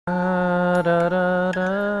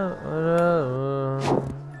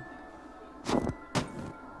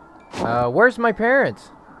Where's my parents?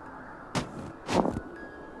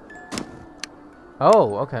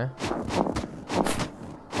 Oh, okay.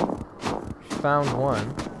 Found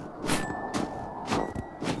one.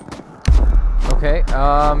 Okay,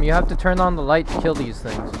 you have to turn on the light to kill these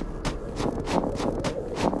things.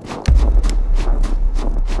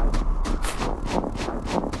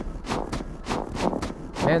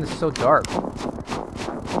 Man, it's so dark.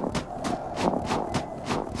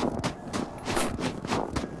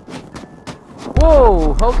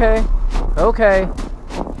 Whoa, okay. Okay.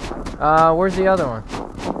 Where's the other one?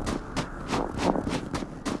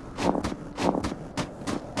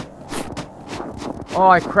 Oh,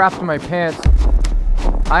 I crapped my pants.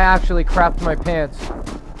 I actually crapped my pants.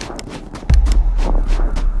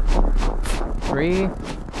 3.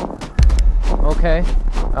 Okay.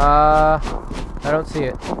 I don't see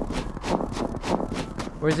it.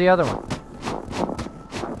 Where's the other one?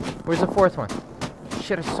 Where's the 4th one?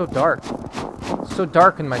 Shit, it's so dark. It's so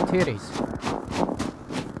dark in my titties.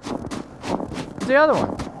 Where's the other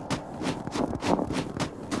one?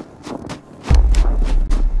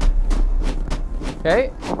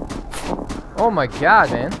 Okay. Oh my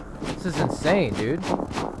god, man. This is insane, dude.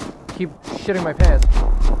 Keep shitting my pants.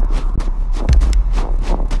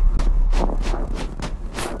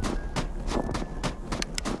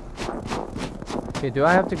 Okay, do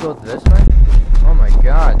I have to go this way? Oh my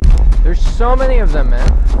god. There's so many of them, man.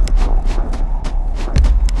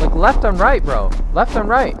 Like left and right, bro. Left and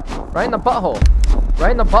right. Right in the butthole.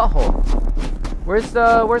 Right in the butthole. Where's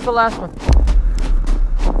the last one?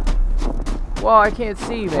 Whoa, I can't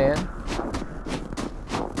see, man.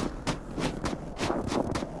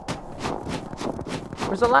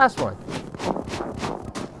 Where's the last one?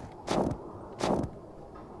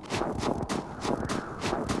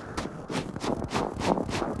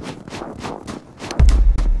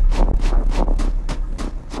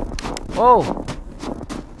 Oh!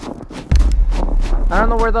 I don't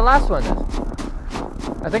know where the last one is.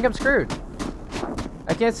 I think I'm screwed.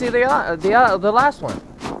 I can't see the last one.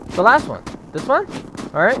 The last one. This one?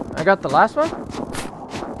 Alright, I got the last one.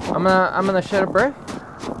 I'm gonna shed a brick.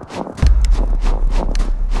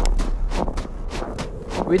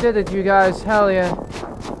 We did it, you guys. Hell yeah.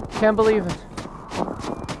 Can't believe it.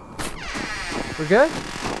 We're good?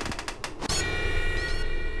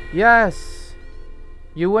 Yes!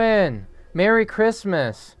 You win! Merry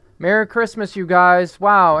Christmas! Merry Christmas, you guys!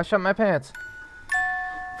 Wow, I shut my pants.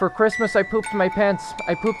 For Christmas, I pooped my pants.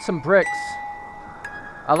 I pooped some bricks.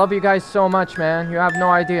 I love you guys so much, man. You have no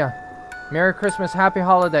idea. Merry Christmas, happy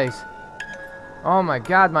holidays. Oh my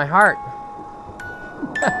god, my heart.